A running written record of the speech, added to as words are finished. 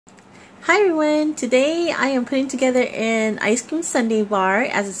Hi everyone! Today I am putting together an ice cream sundae bar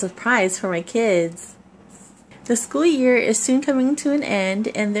as a surprise for my kids. The school year is soon coming to an end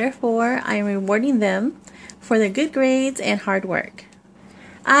and therefore I am rewarding them for their good grades and hard work.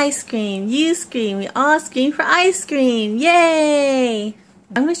 I scream, you scream, we all scream for ice cream! Yay!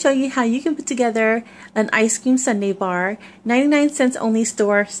 I'm going to show you how you can put together an ice cream sundae bar, 99 cents only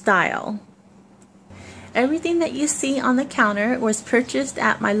store style. Everything that you see on the counter was purchased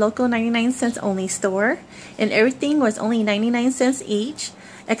at my local 99 cents only store, and everything was only 99 cents each,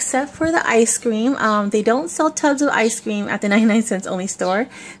 except for the ice cream. They don't sell tubs of ice cream at the 99 cents only store,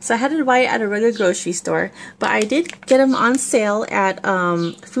 so I had to buy it at a regular grocery store. But I did get them on sale at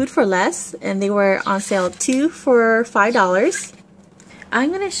Food for Less, and they were on sale 2 for $5. I'm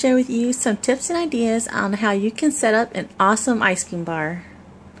going to share with you some tips and ideas on how you can set up an awesome ice cream bar.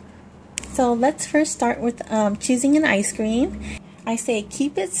 So let's first start with choosing an ice cream. I say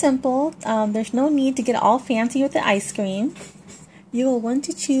keep it simple. There's no need to get all fancy with the ice cream. You will want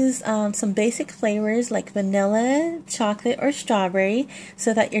to choose some basic flavors like vanilla, chocolate, or strawberry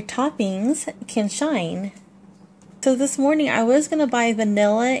so that your toppings can shine. So this morning I was going to buy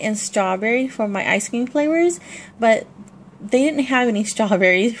vanilla and strawberry for my ice cream flavors, but they didn't have any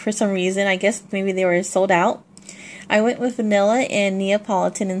strawberries for some reason. I guess maybe they were sold out. I went with vanilla and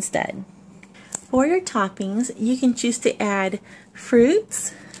Neapolitan instead. For your toppings, you can choose to add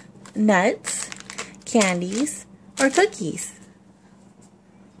fruits, nuts, candies, or cookies.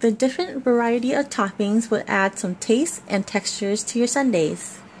 The different variety of toppings will add some taste and textures to your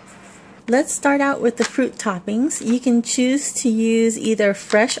sundaes. Let's start out with the fruit toppings. You can choose to use either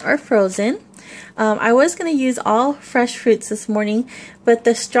fresh or frozen. I was going to use all fresh fruits this morning, but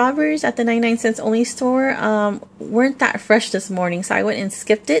the strawberries at the 99 cents only store weren't that fresh this morning, so I went and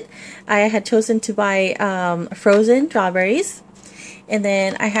skipped it. I had chosen to buy frozen strawberries, and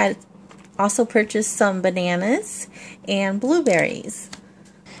then I had also purchased some bananas and blueberries.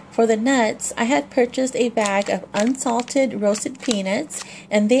 For the nuts, I had purchased a bag of unsalted roasted peanuts,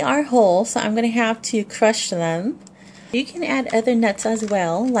 and they are whole, so I'm going to have to crush them. You can add other nuts as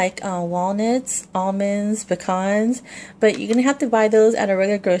well, like walnuts, almonds, pecans, but you're going to have to buy those at a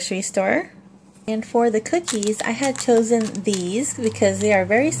regular grocery store. And for the cookies, I had chosen these because they are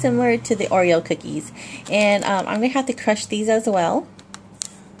very similar to the Oreo cookies. And I'm going to have to crush these as well.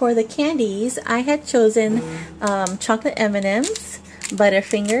 For the candies, I had chosen chocolate M&Ms,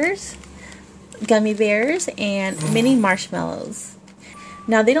 Butterfingers, gummy bears, and mini marshmallows.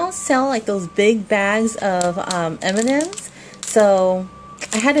 Now they don't sell like those big bags of M&Ms, so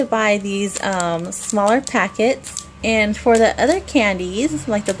I had to buy these smaller packets. And for the other candies,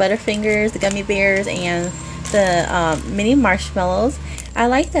 like the Butterfingers, the gummy bears, and the mini marshmallows, I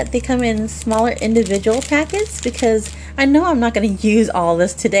like that they come in smaller individual packets because I know I'm not going to use all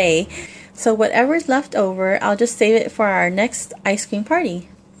this today. So whatever's left over, I'll just save it for our next ice cream party.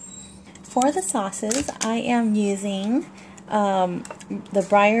 For the sauces, I am using the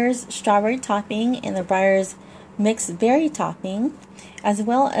Breyers strawberry topping and the Breyers mixed berry topping, as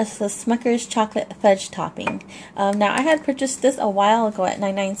well as the Smucker's chocolate fudge topping. Now I had purchased this a while ago at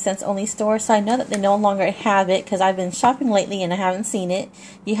 99 cents only store, so I know that they no longer have it because I've been shopping lately and I haven't seen it.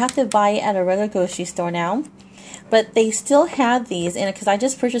 You have to buy it at a regular grocery store now. But they still have these, and because I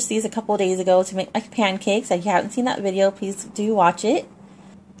just purchased these a couple of days ago to make like pancakes. If you haven't seen that video, please do watch it.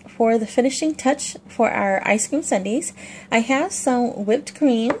 For the finishing touch for our ice cream sundaes, I have some whipped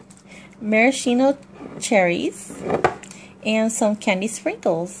cream, maraschino cherries, and some candy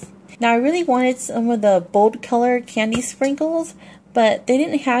sprinkles. Now I really wanted some of the bold color candy sprinkles, but they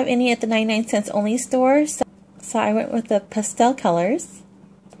didn't have any at the 99 cents only store, so I went with the pastel colors.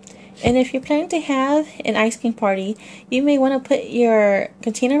 And if you're planning to have an ice cream party, you may want to put your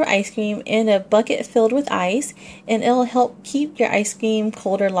container of ice cream in a bucket filled with ice, and it'll help keep your ice cream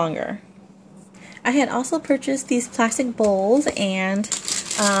colder longer. I had also purchased these plastic bowls and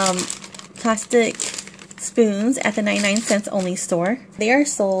plastic spoons at the 99 cents only store. They are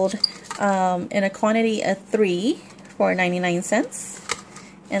sold in a quantity of 3 for 99 cents,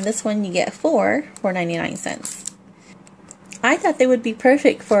 and this one you get 4 for 99 cents. I thought they would be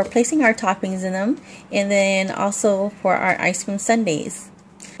perfect for placing our toppings in them, and then also for our ice cream sundaes.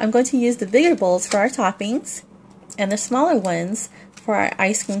 I'm going to use the bigger bowls for our toppings and the smaller ones for our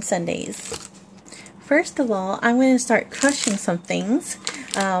ice cream sundaes. First of all, I'm going to start crushing some things.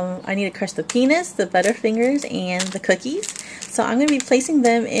 I need to crush the peanuts, the Butterfingers, and the cookies. So I'm going to be placing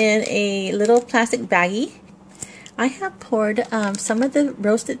them in a little plastic baggie. I have poured some of the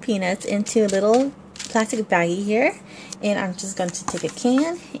roasted peanuts into a little plastic baggie here, and I'm just going to take a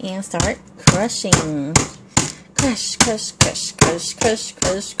can and start crushing. Crush, crush, crush, crush, crush,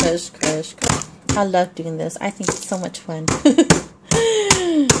 crush, crush, crush, crush. I love doing this. I think it's so much fun.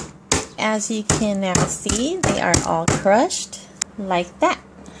 As you can now see, they are all crushed like that.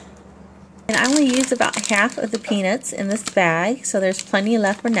 And I only used about half of the peanuts in this bag, so there's plenty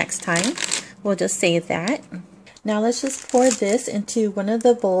left for next time. We'll just save that. Now let's just pour this into one of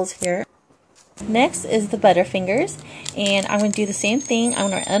the bowls here. Next is the Butterfingers, and I'm going to do the same thing.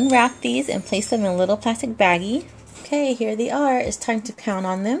 I'm going to unwrap these and place them in a little plastic baggie. Okay, here they are. It's time to pound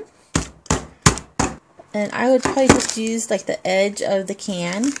on them. And I would probably just use like the edge of the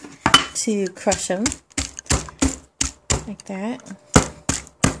can to crush them. Like that.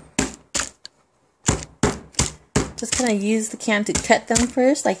 Just kind of use the can to cut them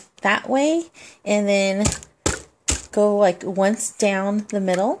first, like that way, and then go like once down the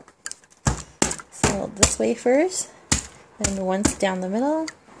middle. So this way first, and once down the middle,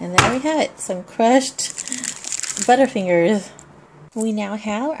 and there we have it, some crushed Butterfingers. We now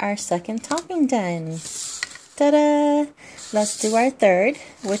have our second topping done. Ta-da! Let's do our third,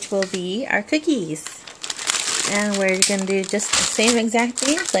 which will be our cookies. And we're going to do just the same exact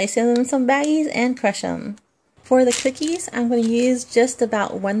thing, place them in some baggies and crush them. For the cookies, I'm going to use just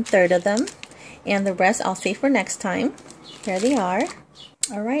about 1/3 of them, and the rest I'll save for next time. Here they are.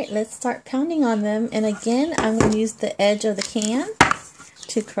 Alright, let's start pounding on them, and again, I'm going to use the edge of the can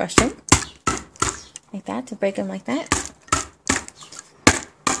to crush them. Like that, to break them like that.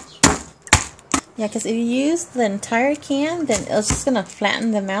 Yeah, because if you use the entire can, then it's just going to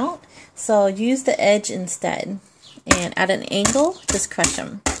flatten them out. So use the edge instead. And at an angle, just crush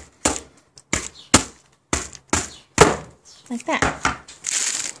them. Like that.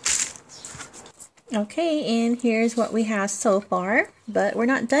 Okay, and here's what we have so far. But we're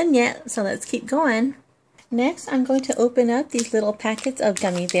not done yet, so let's keep going. Next, I'm going to open up these little packets of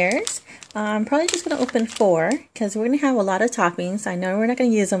gummy bears. I'm probably just going to open 4 because we're going to have a lot of toppings. I know we're not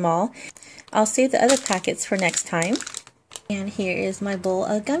going to use them all. I'll save the other packets for next time. And here is my bowl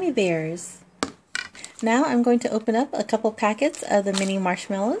of gummy bears. Now I'm going to open up a couple packets of the mini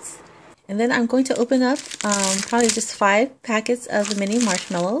marshmallows. And then I'm going to open up probably just 5 packets of the mini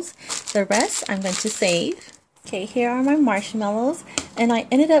marshmallows. The rest I'm going to save. Okay, here are my marshmallows. And I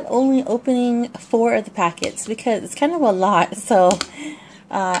ended up only opening 4 of the packets because it's kind of a lot. So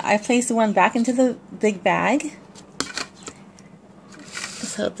I placed one back into the big bag.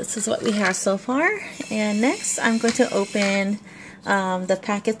 So this is what we have so far. And next I'm going to open the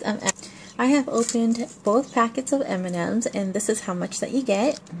packets of M&Ms. I have opened both packets of M&Ms, and this is how much that you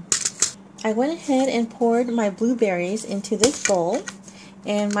get. I went ahead and poured my blueberries into this bowl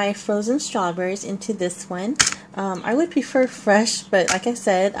and my frozen strawberries into this one. I would prefer fresh, but like I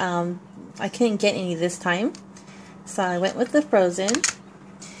said, I couldn't get any this time. So I went with the frozen.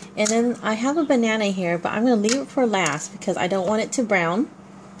 And then I have a banana here, but I'm going to leave it for last because I don't want it to brown.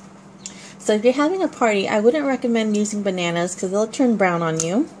 So if you're having a party, I wouldn't recommend using bananas because they'll turn brown on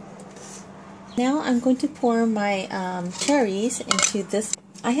you. Now I'm going to pour my cherries into this.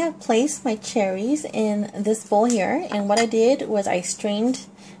 I have placed my cherries in this bowl here, and what I did was I strained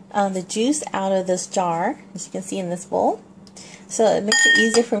the juice out of this jar, as you can see in this bowl. So it makes it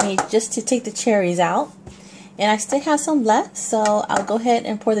easier for me just to take the cherries out. And I still have some left, so I'll go ahead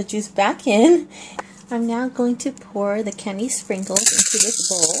and pour the juice back in. I'm now going to pour the candy sprinkles into this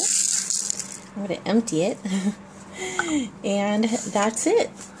bowl. I'm going to empty it. And that's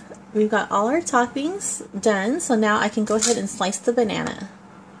it. We've got all our toppings done, so now I can go ahead and slice the banana.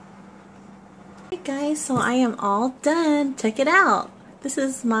 Hey guys, so I am all done. Check it out. This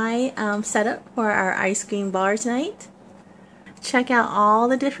is my setup for our ice cream bar tonight. Check out all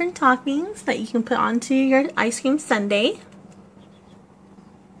the different toppings that you can put onto your ice cream sundae.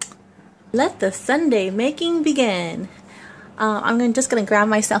 Let the sundae making begin. I'm just going to grab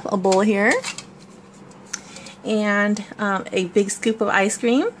myself a bowl here and a big scoop of ice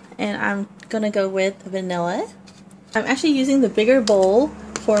cream, and I'm going to go with vanilla. I'm actually using the bigger bowl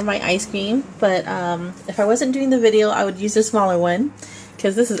for my ice cream, but if I wasn't doing the video, I would use the smaller one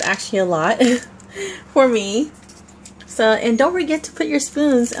because this is actually a lot for me. So, and don't forget to put your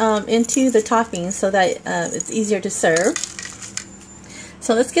spoons into the toppings so that it's easier to serve.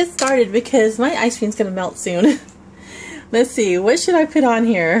 So let's get started because my ice cream's gonna melt soon. Let's see, what should I put on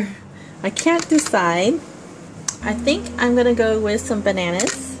here? I can't decide. I think I'm gonna go with some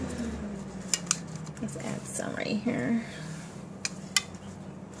bananas. Let's add some right here.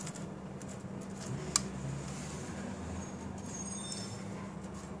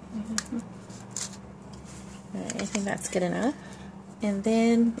 I think that's good enough. And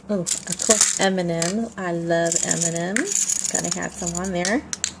then, oh, of course, M&M. I love M&M's. Gotta have some on there.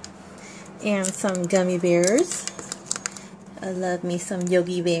 And some gummy bears. I love me some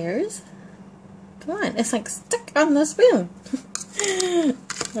Yogi Bears. Come on, it's like stuck on the spoon.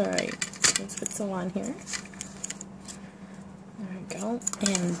 Alright, so let's put some on here. There we go.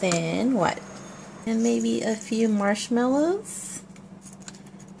 And then what? And maybe a few marshmallows.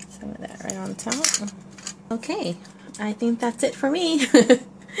 Some of that right on top. Okay, I think that's it for me.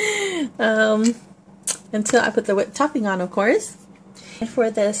 Until I put the whipped topping on, of course. And for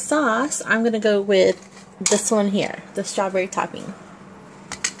the sauce, I'm going to go with this one here, the strawberry topping.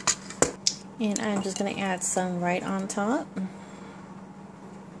 And I'm just going to add some right on top.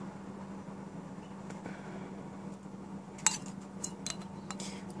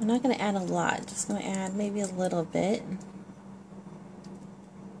 I'm not going to add a lot, just going to add maybe a little bit.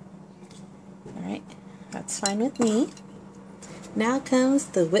 Alright, that's fine with me. Now comes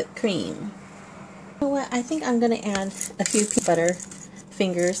the whipped cream. You know what, I think I'm going to add a few peanut butter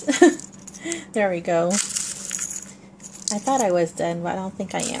fingers. There we go. I thought I was done, but I don't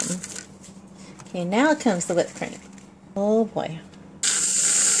think I am. Okay, now comes the whipped cream. Oh boy.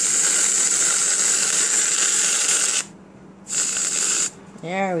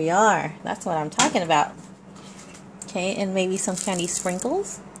 There we are. That's what I'm talking about. Okay, and maybe some candy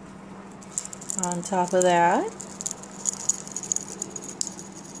sprinkles on top of that.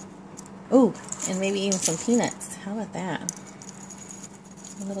 Oh, and maybe even some peanuts. How about that?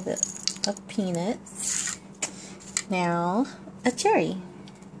 A little bit of peanuts. Now, a cherry.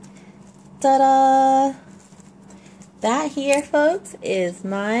 Ta-da! That here, folks, is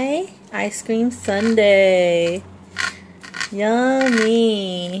my ice cream sundae.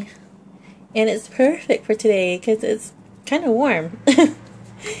 Yummy! And it's perfect for today because it's kind of warm.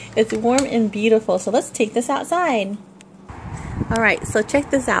 It's warm and beautiful. So let's take this outside. Alright, so check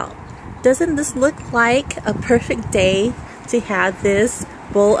this out. Doesn't this look like a perfect day to have this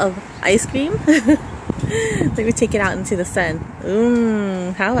bowl of ice cream? Let me take it out into the sun.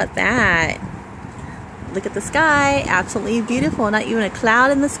 How about that? Look at the sky. Absolutely beautiful. Not even a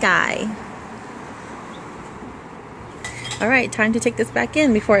cloud in the sky. Alright, time to take this back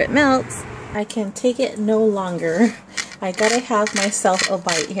in before it melts. I can take it no longer. I gotta have myself a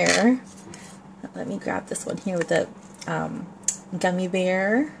bite here. Let me grab this one here with the gummy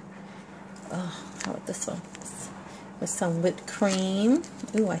bear. Oh, how about this one? With some whipped cream.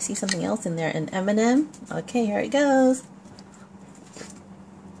 Ooh, I see something else in there. An M&M. Okay, here it goes.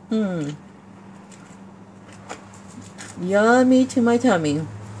 Yummy to my tummy.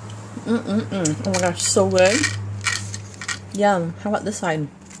 Oh my gosh, so good. Yum. How about this side?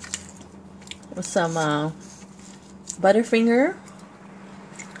 With some Butterfinger.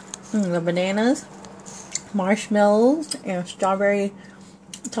 The bananas, marshmallows, and strawberry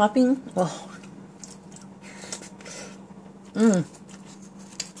topping. Oh.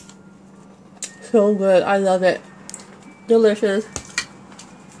 So good. I love it. Delicious.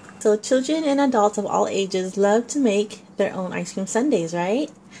 So children and adults of all ages love to make their own ice cream sundaes,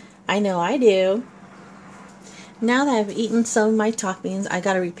 right? I know I do. Now that I've eaten some of my toppings, I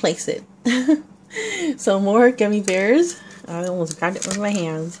gotta replace it. So more gummy bears. I almost grabbed it with my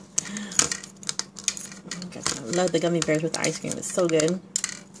hands. I love the gummy bears with the ice cream. It's so good.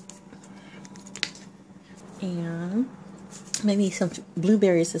 And maybe some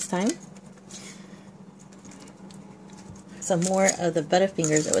blueberries this time. Some more of the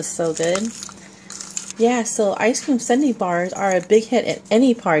Butterfingers. It was so good. Yeah, so ice cream sundae bars are a big hit at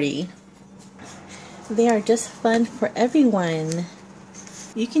any party. They are just fun for everyone.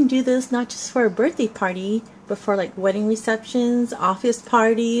 You can do this not just for a birthday party, but for like wedding receptions, office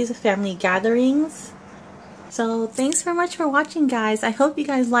parties, family gatherings. So thanks so much for watching, guys. I hope you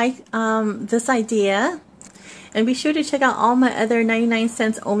guys like this idea. And be sure to check out all my other 99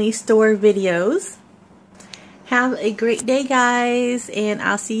 cents only store videos. Have a great day, guys, and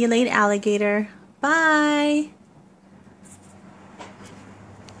I'll see you later, alligator. Bye!